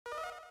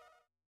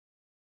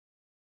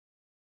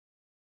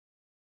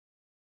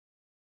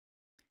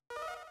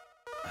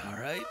All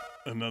right,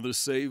 another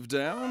save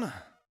down.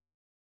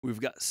 We've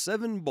got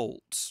 7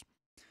 bolts,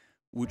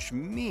 which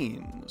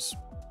means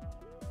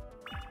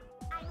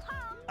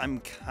I'm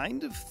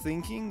kind of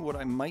thinking what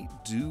I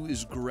might do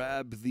is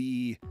grab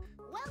the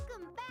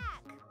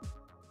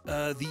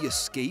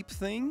escape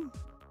thing.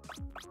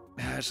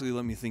 Actually,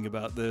 let me think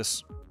about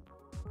this,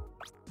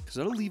 because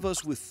that'll leave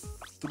us with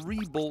 3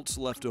 bolts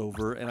left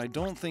over, and I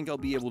don't think I'll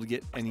be able to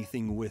get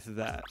anything with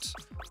that.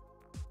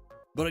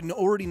 But I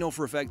already know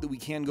for a fact that we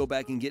can go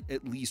back and get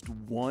at least 2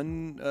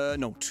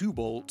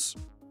 bolts.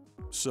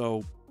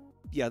 So,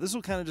 yeah, this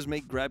will kind of just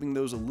make grabbing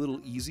those a little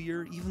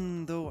easier,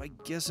 even though I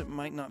guess it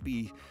might not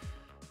be...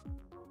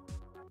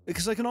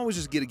 Because I can always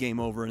just get a game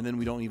over, and then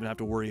we don't even have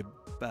to worry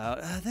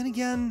about... then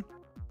again,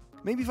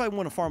 maybe if I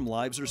want to farm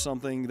lives or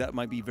something, that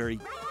might be very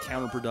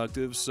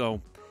counterproductive.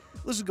 So,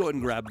 let's just go ahead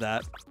and grab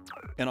that,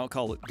 and I'll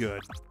call it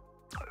good.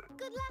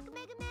 Good luck,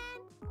 Mega Man.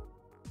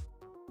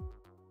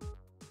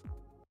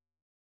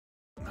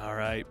 All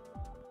right.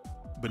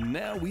 But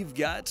now we've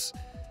got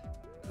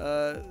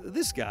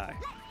this guy.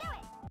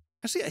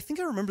 Actually, I think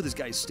I remember this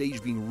guy's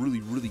stage being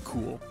really, really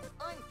cool.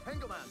 I'm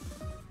Tengu Man.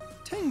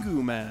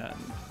 Tengu Man.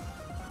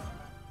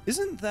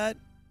 Isn't that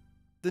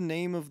the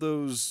name of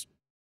those...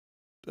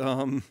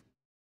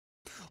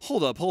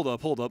 Hold up.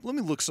 Let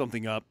me look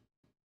something up.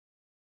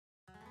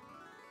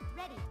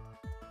 Ready.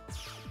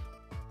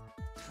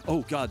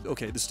 Oh, God.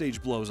 Okay, the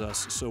stage blows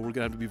us, so we're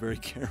gonna have to be very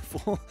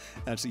careful.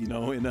 Actually, you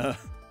know,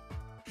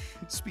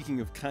 speaking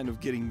of kind of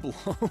getting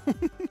blown...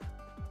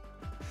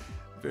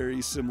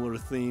 Very similar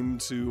theme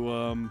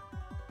to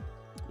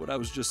what I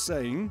was just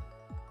saying,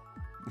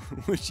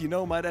 which, you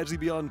know, might actually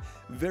be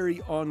very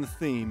on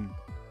theme.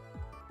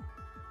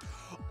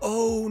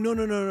 Oh, no.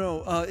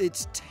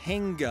 It's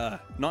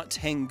Tenga, not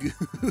Tengu.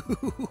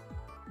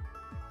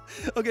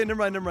 Okay,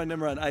 never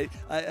mind.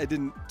 I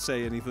didn't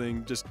say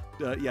anything. Just,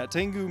 yeah,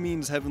 Tengu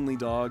means heavenly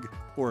dog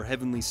or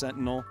heavenly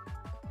sentinel.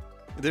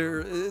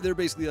 They're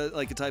basically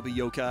like a type of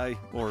yokai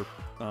or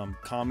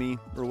kami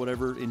or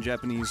whatever in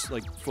Japanese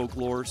like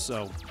folklore.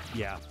 So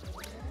yeah.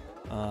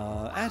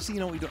 Actually, you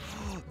know what we don't.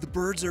 The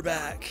birds are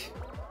back.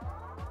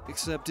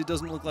 Except it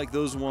doesn't look like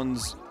those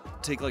ones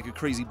take like a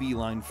crazy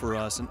beeline for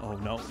us. And oh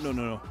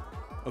no.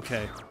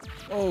 Okay.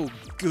 Oh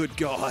good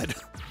God.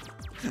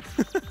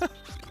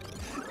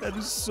 That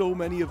is so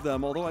many of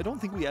them. Although I don't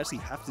think we actually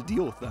have to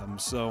deal with them.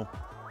 So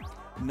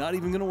not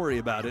even gonna worry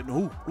about it.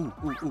 Ooh.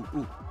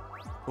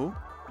 Oh.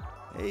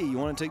 Hey, you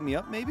want to take me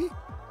up, maybe?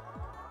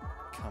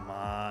 Come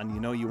on, you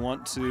know you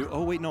want to...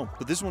 Oh, wait, no,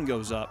 but this one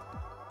goes up.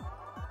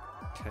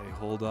 Okay,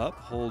 hold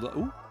up.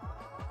 Ooh.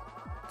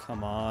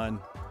 Come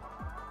on.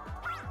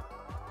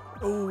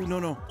 Oh,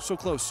 no, so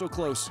close.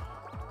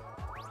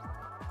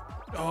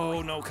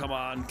 Oh, no, come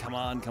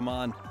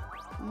on.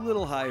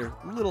 Little higher.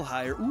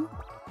 Ooh,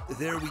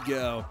 there we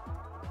go.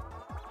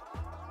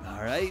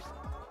 All right,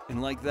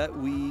 and like that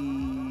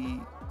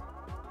we...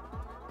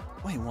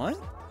 Wait, what?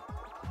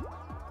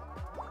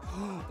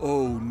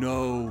 Oh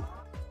no.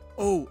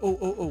 Oh,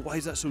 why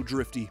is that so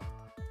drifty?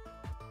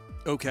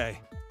 Okay.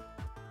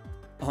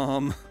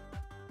 Oh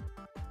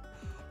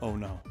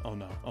no.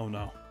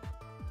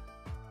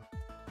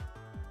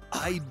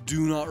 I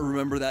do not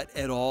remember that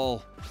at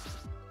all.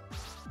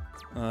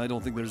 I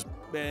don't think there's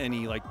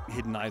any, like,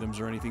 hidden items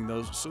or anything,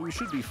 though, so we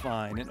should be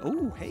fine. And,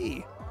 oh,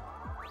 hey.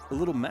 A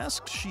little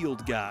masked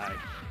shield guy.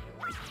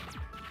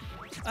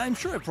 I'm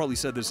sure I've probably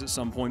said this at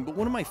some point, but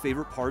one of my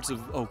favorite parts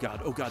of... Oh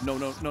god,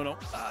 no.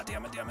 Ah,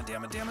 damn it.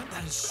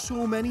 That is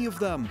so many of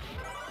them.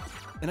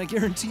 And I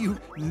guarantee you,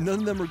 none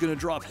of them are gonna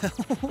drop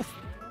health.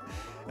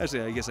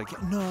 Actually, I guess I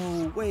can't...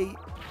 No, wait.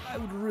 I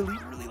would really,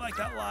 really like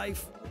that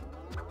life.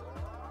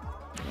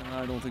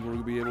 I don't think we're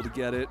gonna be able to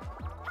get it.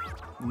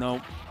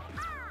 Nope.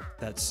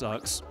 That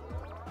sucks.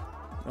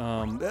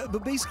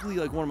 But basically,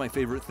 like, one of my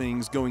favorite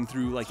things going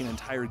through, like, an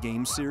entire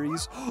game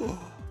series...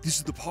 This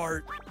is the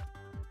part...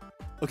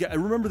 Okay, I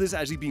remember this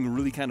actually being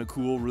really kind of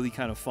cool, really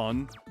kind of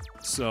fun,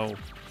 so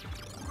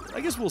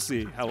I guess we'll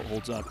see how it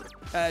holds up.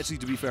 Actually,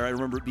 to be fair, I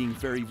remember it being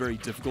very, very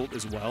difficult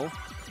as well.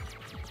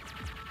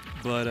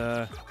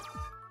 But,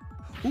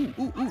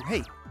 ooh,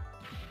 hey.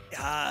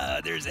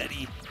 Ah, there's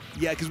Eddie.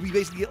 Yeah, because we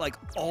basically get, like,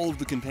 all of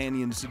the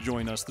companions to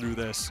join us through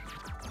this.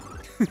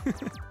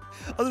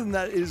 Other than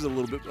that, it is a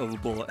little bit of a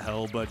bullet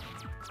hell, but,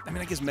 I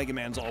mean, I guess Mega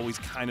Man's always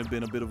kind of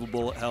been a bit of a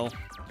bullet hell.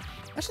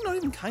 Actually, not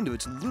even kind of,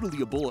 it's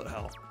literally a bullet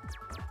hell.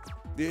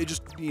 It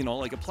just, you know,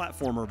 like a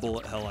platformer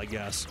bullet hell, I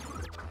guess.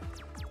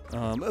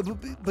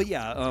 But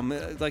yeah,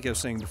 like I was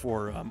saying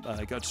before,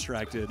 I got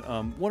distracted.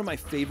 One of my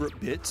favorite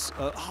bits,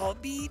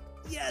 beat,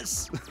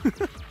 yes!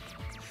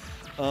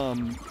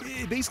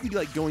 Basically,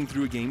 like, going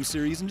through a game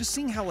series and just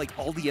seeing how, like,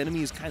 all the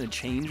enemies kind of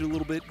change a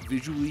little bit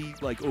visually,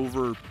 like,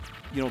 over,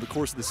 you know, the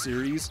course of the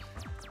series.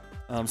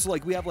 So,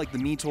 like, we have, like, the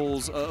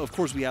Meatles, of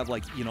course we have,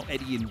 like, you know,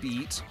 Eddie and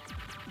Beat.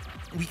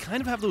 We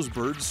kind of have those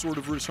birds sort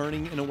of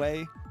returning in a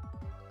way.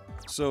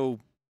 So,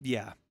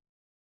 yeah.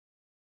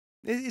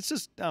 It's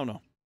just, I don't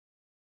know.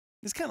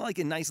 It's kind of like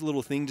a nice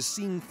little thing, just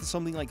seeing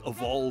something like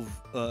evolve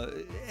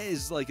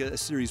as like a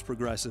series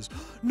progresses.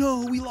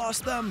 No, we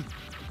lost them!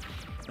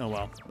 Oh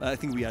well, I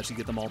think we actually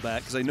get them all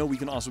back, because I know we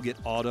can also get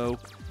auto.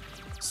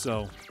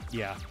 So,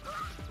 yeah.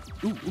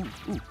 Ooh, ooh,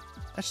 ooh.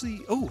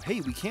 Actually, oh,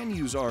 hey, we can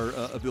use our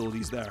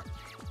abilities there.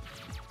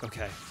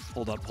 Okay,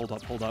 hold up, hold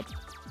up, hold up.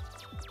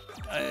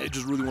 I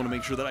just really want to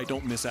make sure that I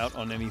don't miss out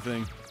on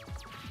anything.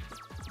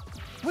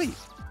 Wait.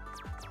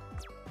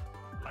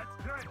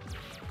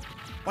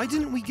 Why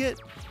didn't we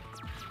get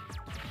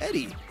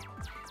Eddie?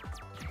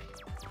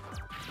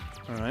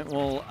 Alright,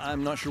 well,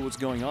 I'm not sure what's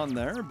going on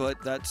there,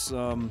 but that's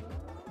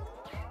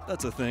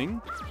a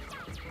thing.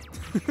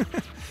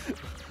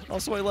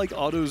 Also, I like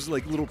Otto's,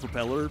 like, little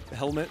propeller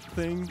helmet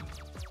thing.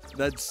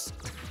 That's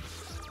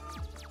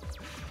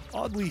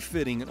oddly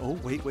fitting. Oh,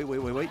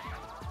 wait.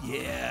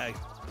 Yeah.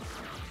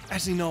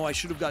 Actually, no, I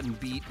should have gotten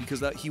beat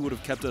because he would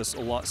have kept us a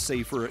lot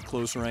safer at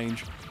close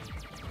range.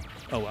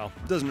 Oh, well.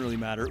 Doesn't really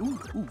matter. Ooh,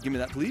 give me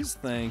that, please.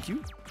 Thank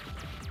you.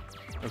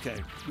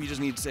 Okay, we just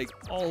need to take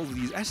all of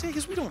these. Actually, I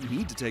guess we don't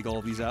need to take all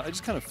of these out. I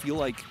just kind of feel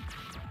like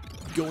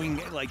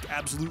going, like,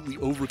 absolutely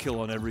overkill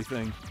on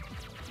everything.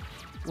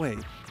 Wait.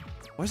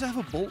 Why does it have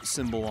a bolt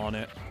symbol on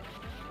it?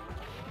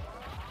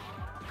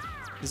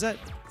 Is that...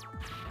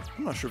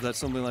 I'm not sure if that's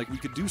something, like, we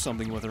could do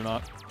something with or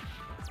not.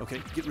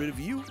 Okay, get rid of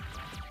you.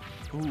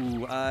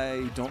 Ooh,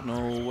 I don't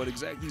know what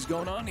exactly is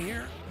going on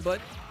here, but...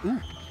 Ooh.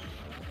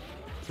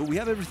 But we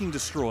have everything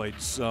destroyed,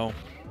 so...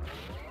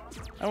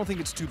 I don't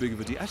think it's too big of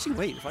a deal. Actually,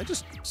 wait, if I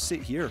just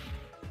sit here,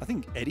 I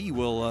think Eddie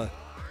will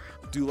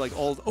do like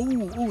all...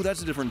 Oh,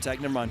 that's a different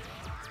attack. Never mind.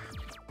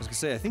 I was gonna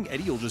say, I think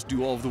Eddie will just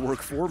do all of the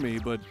work for me,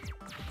 but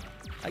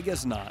I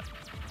guess not.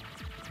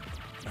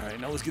 All right,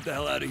 now let's get the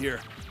hell out of here.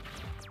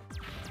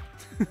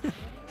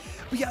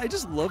 But yeah, I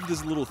just love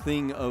this little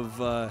thing of,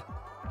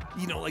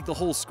 you know, like the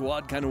whole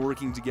squad kind of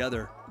working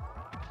together.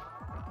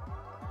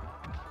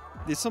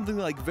 It's something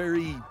like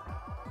very...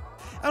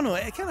 I don't know,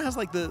 it kind of has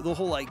like the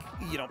whole, like,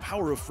 you know,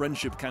 power of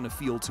friendship kind of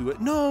feel to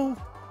it. No!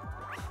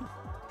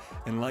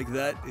 And like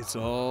that, it's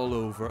all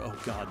over. Oh,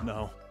 God,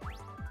 no.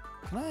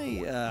 Can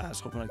I was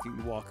hoping I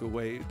could walk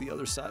away the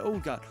other side. Oh,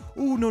 God.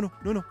 Oh, no.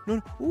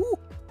 Ooh!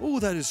 Oh,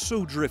 that is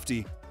so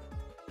drifty.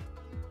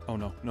 Oh,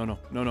 no. Oh,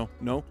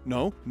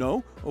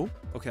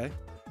 okay.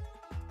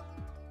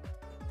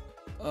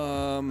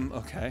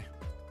 Okay.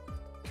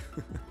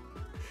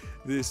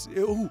 This...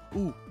 Ooh,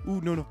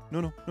 no.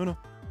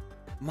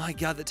 My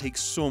God, that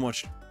takes so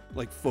much,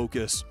 like,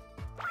 focus.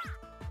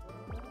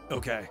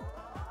 Okay.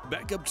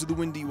 Back up to the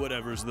windy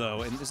whatevers,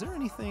 though. And is there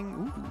anything...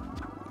 Ooh,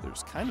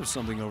 there's kind of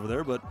something over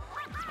there, but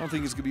I don't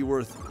think it's gonna be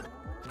worth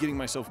getting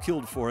myself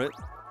killed for it.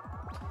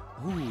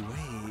 Ooh,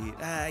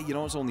 wait. You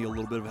know, it's only a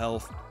little bit of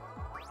health.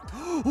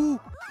 Ooh!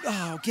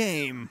 Oh,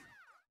 game!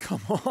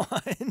 Come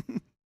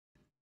on!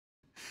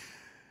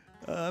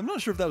 I'm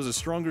not sure if that was a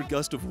stronger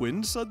gust of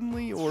wind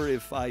suddenly, or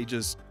if I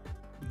just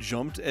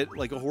jumped at,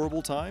 like, a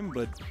horrible time,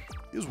 but...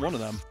 It was one of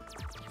them.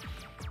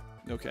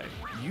 Okay,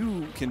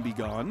 you can be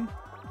gone.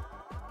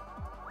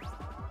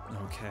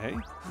 Okay.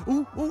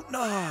 Ooh,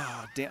 no!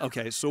 Damn.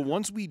 Okay, so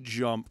once we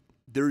jump,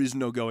 there is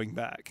no going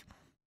back.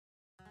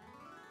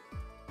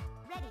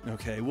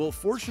 Okay, well,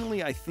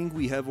 fortunately, I think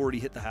we have already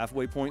hit the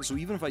halfway point, so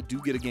even if I do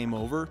get a game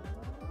over,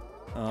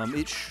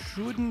 it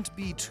shouldn't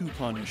be too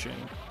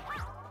punishing.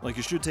 Like,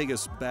 it should take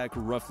us back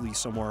roughly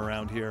somewhere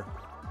around here.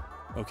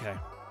 Okay.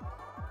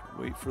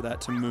 Wait for that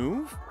to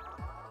move.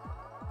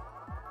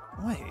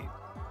 Wait,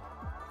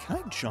 can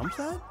I jump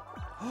that?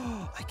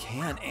 Oh, I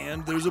can,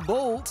 and there's a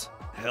bolt.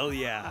 Hell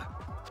yeah.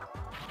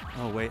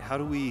 Oh, wait, how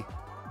do we...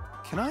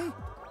 Can I?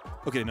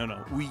 Okay,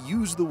 no. We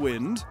use the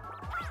wind.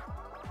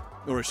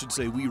 Or I should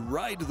say, we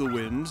ride the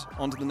wind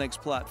onto the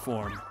next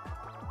platform.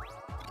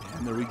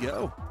 And there we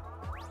go.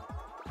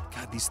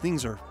 God, these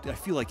things are, I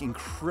feel like,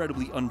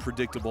 incredibly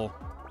unpredictable.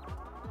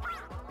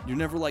 You're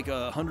never like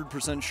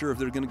 100% sure if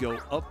they're going to go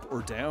up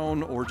or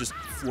down or just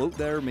float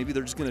there. Maybe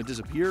they're just going to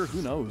disappear.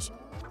 Who knows?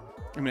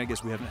 I mean, I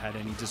guess we haven't had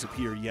any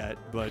disappear yet,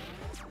 but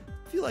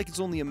I feel like it's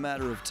only a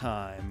matter of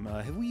time.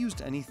 Have we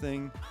used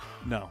anything?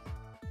 No.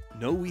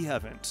 No, we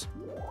haven't.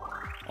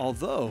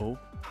 Although,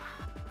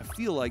 I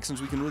feel like since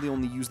we can really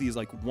only use these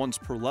like once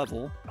per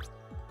level,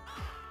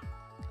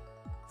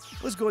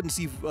 let's go ahead and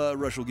see if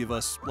Rush will give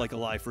us like a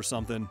life or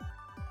something.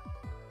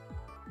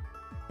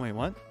 Wait,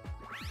 what?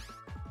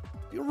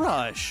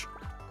 Rush!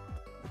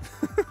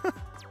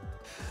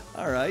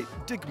 Alright,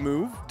 dick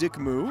move.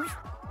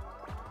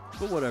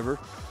 But whatever.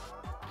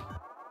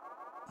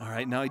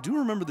 Alright, now I do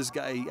remember this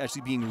guy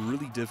actually being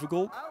really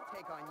difficult. I'll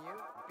take on you.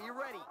 Be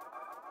ready.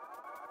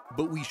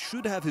 But we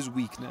should have his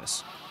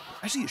weakness.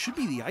 Actually, it should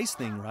be the ice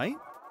thing, right?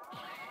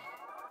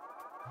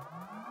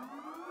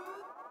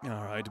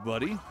 Alright,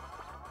 buddy.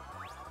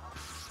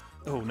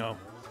 Oh, no.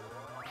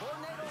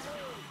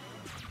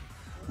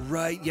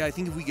 Right, yeah, I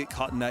think if we get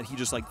caught in that, he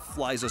just, like,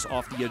 flies us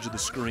off the edge of the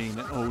screen.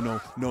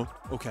 Oh, no,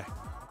 okay.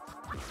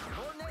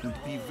 Need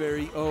to be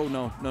very... Oh,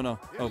 no.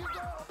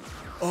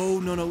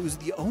 Oh, no, it was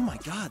the... Oh, my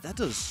God, that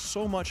does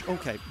so much...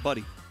 Okay,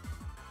 buddy.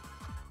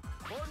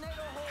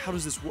 How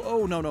does this work?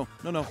 Oh, no, no,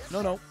 no, no,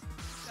 no, no.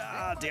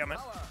 Ah, damn it.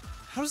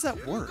 How does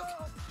that work?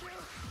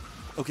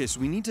 Okay, so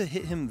we need to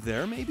hit him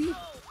there, maybe?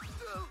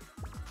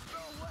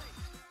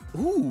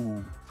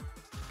 Ooh.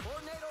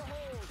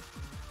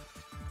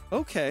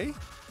 Okay.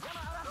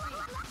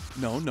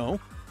 No, no.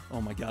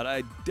 Oh my god,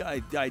 I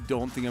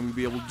don't think I'm gonna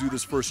be able to do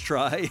this first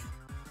try.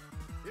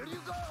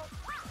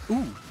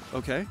 Ooh,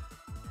 okay.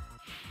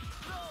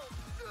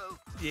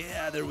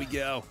 Yeah, there we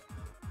go.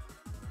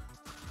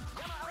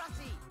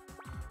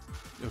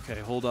 Okay,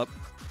 hold up.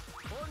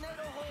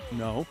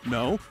 No,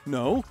 no,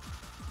 no.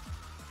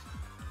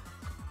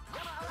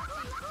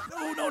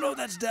 No, no, no,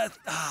 that's death.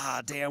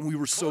 Ah, damn, we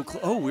were so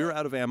close. Oh, we were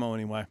out of ammo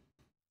anyway.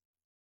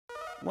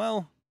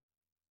 Well,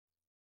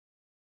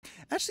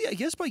 actually, I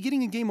guess by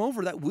getting a game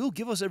over, that will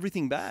give us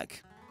everything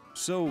back.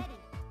 So,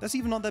 that's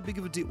even not that big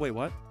of a deal. Wait,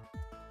 what?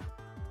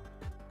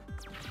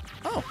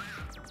 Oh.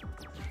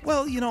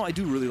 Well, you know, I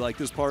do really like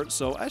this part,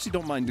 so I actually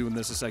don't mind doing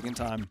this a second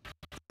time.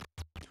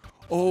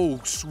 Oh,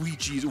 sweet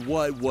jeez,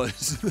 what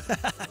was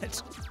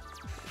that?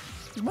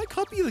 Is my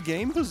copy of the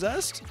game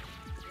possessed?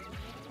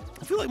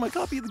 I feel like my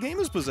copy of the game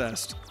is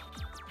possessed.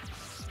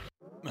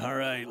 All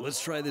right,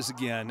 let's try this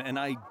again. And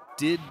I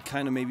did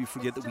kind of maybe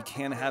forget that we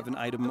can have an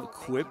item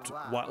equipped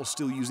while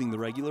still using the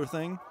regular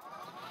thing.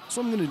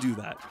 So I'm going to do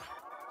that.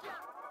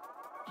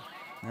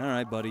 All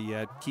right, buddy,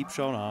 yeah, keep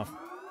showing off.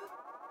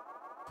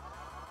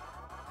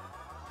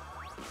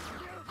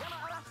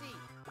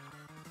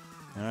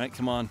 All right,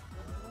 come on.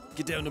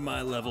 Get down to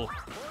my level.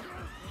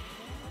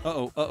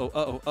 Uh-oh, uh-oh,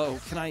 uh-oh, uh-oh.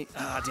 Can I...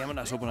 Ah, damn it,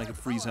 I was hoping I could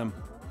freeze him.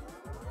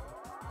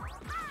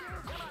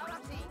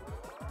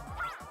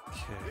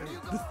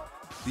 Okay.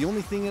 The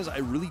only thing is, I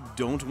really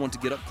don't want to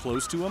get up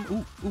close to him.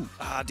 Ooh, ooh,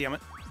 ah, damn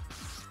it.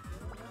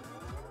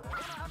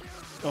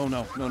 Oh,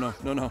 no, no, no,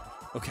 no, no.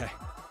 Okay.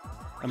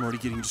 I'm already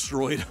getting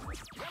destroyed.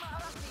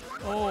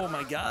 Oh,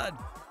 my God.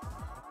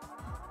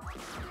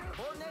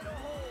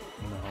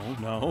 No,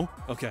 no.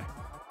 Okay.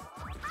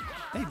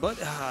 Hey, bud.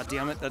 Ah,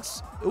 damn it.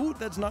 That's... Ooh,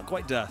 that's not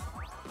quite death.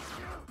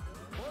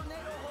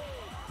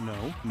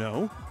 No,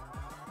 no.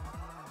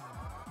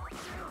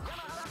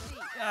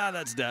 Ah,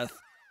 that's death.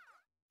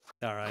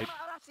 All right.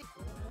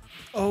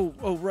 Oh,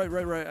 oh, right,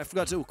 right, right. I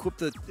forgot to equip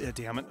the...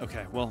 damn it.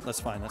 Okay, well,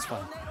 that's fine, that's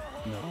fine.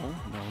 No,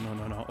 no, no,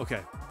 no, no.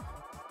 Okay.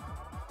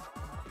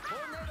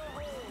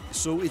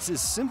 So it's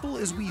as simple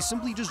as we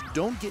simply just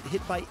don't get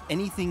hit by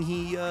anything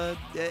he,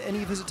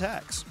 any of his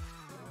attacks.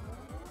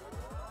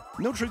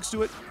 No tricks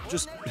to it.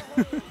 Just...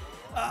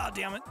 ah,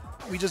 damn it.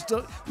 We just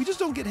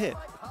don't get hit.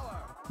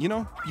 You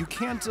know, you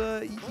can't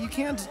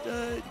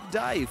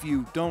die if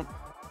you don't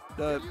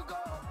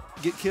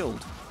get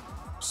killed.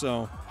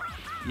 So,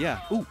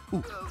 yeah. Ooh,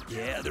 ooh.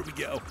 Yeah, there we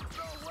go.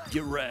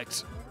 Get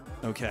wrecked.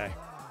 Okay.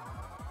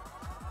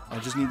 I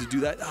just need to do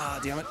that. Ah,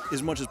 damn it.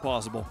 As much as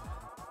possible.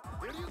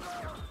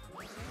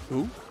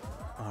 Ooh.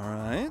 All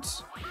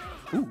right.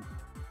 Ooh.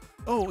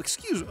 Oh,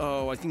 excuse.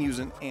 Oh, I think he was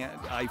in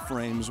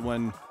iframes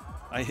when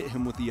I hit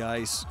him with the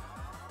ice.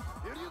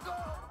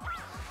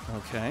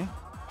 Okay.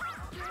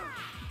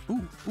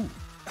 Ooh, ooh.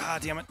 Ah,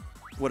 damn it.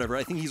 Whatever.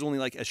 I think he's only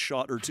like a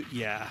shot or two.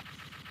 Yeah.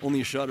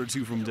 Only a shot or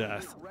two from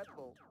death.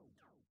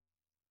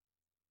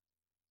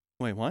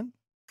 Wait, what?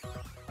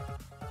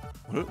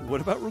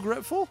 What about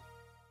regretful?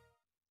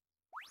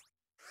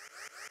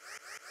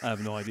 I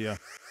have no idea.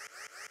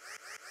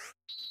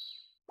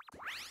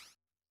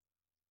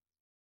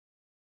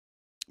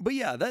 But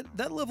yeah,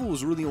 that level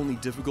was really only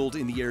difficult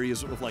in the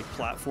areas of like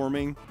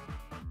platforming,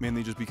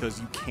 mainly just because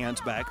you can't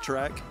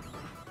backtrack.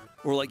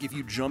 Or like if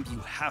you jump, you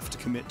have to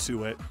commit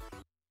to it.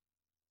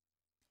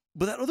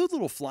 But that other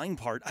little flying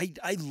part,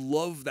 I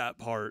love that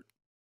part.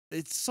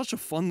 It's such a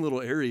fun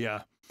little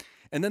area.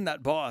 And then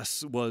that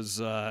boss was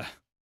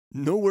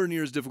nowhere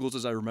near as difficult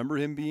as I remember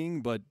him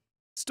being, but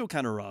still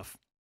kind of rough.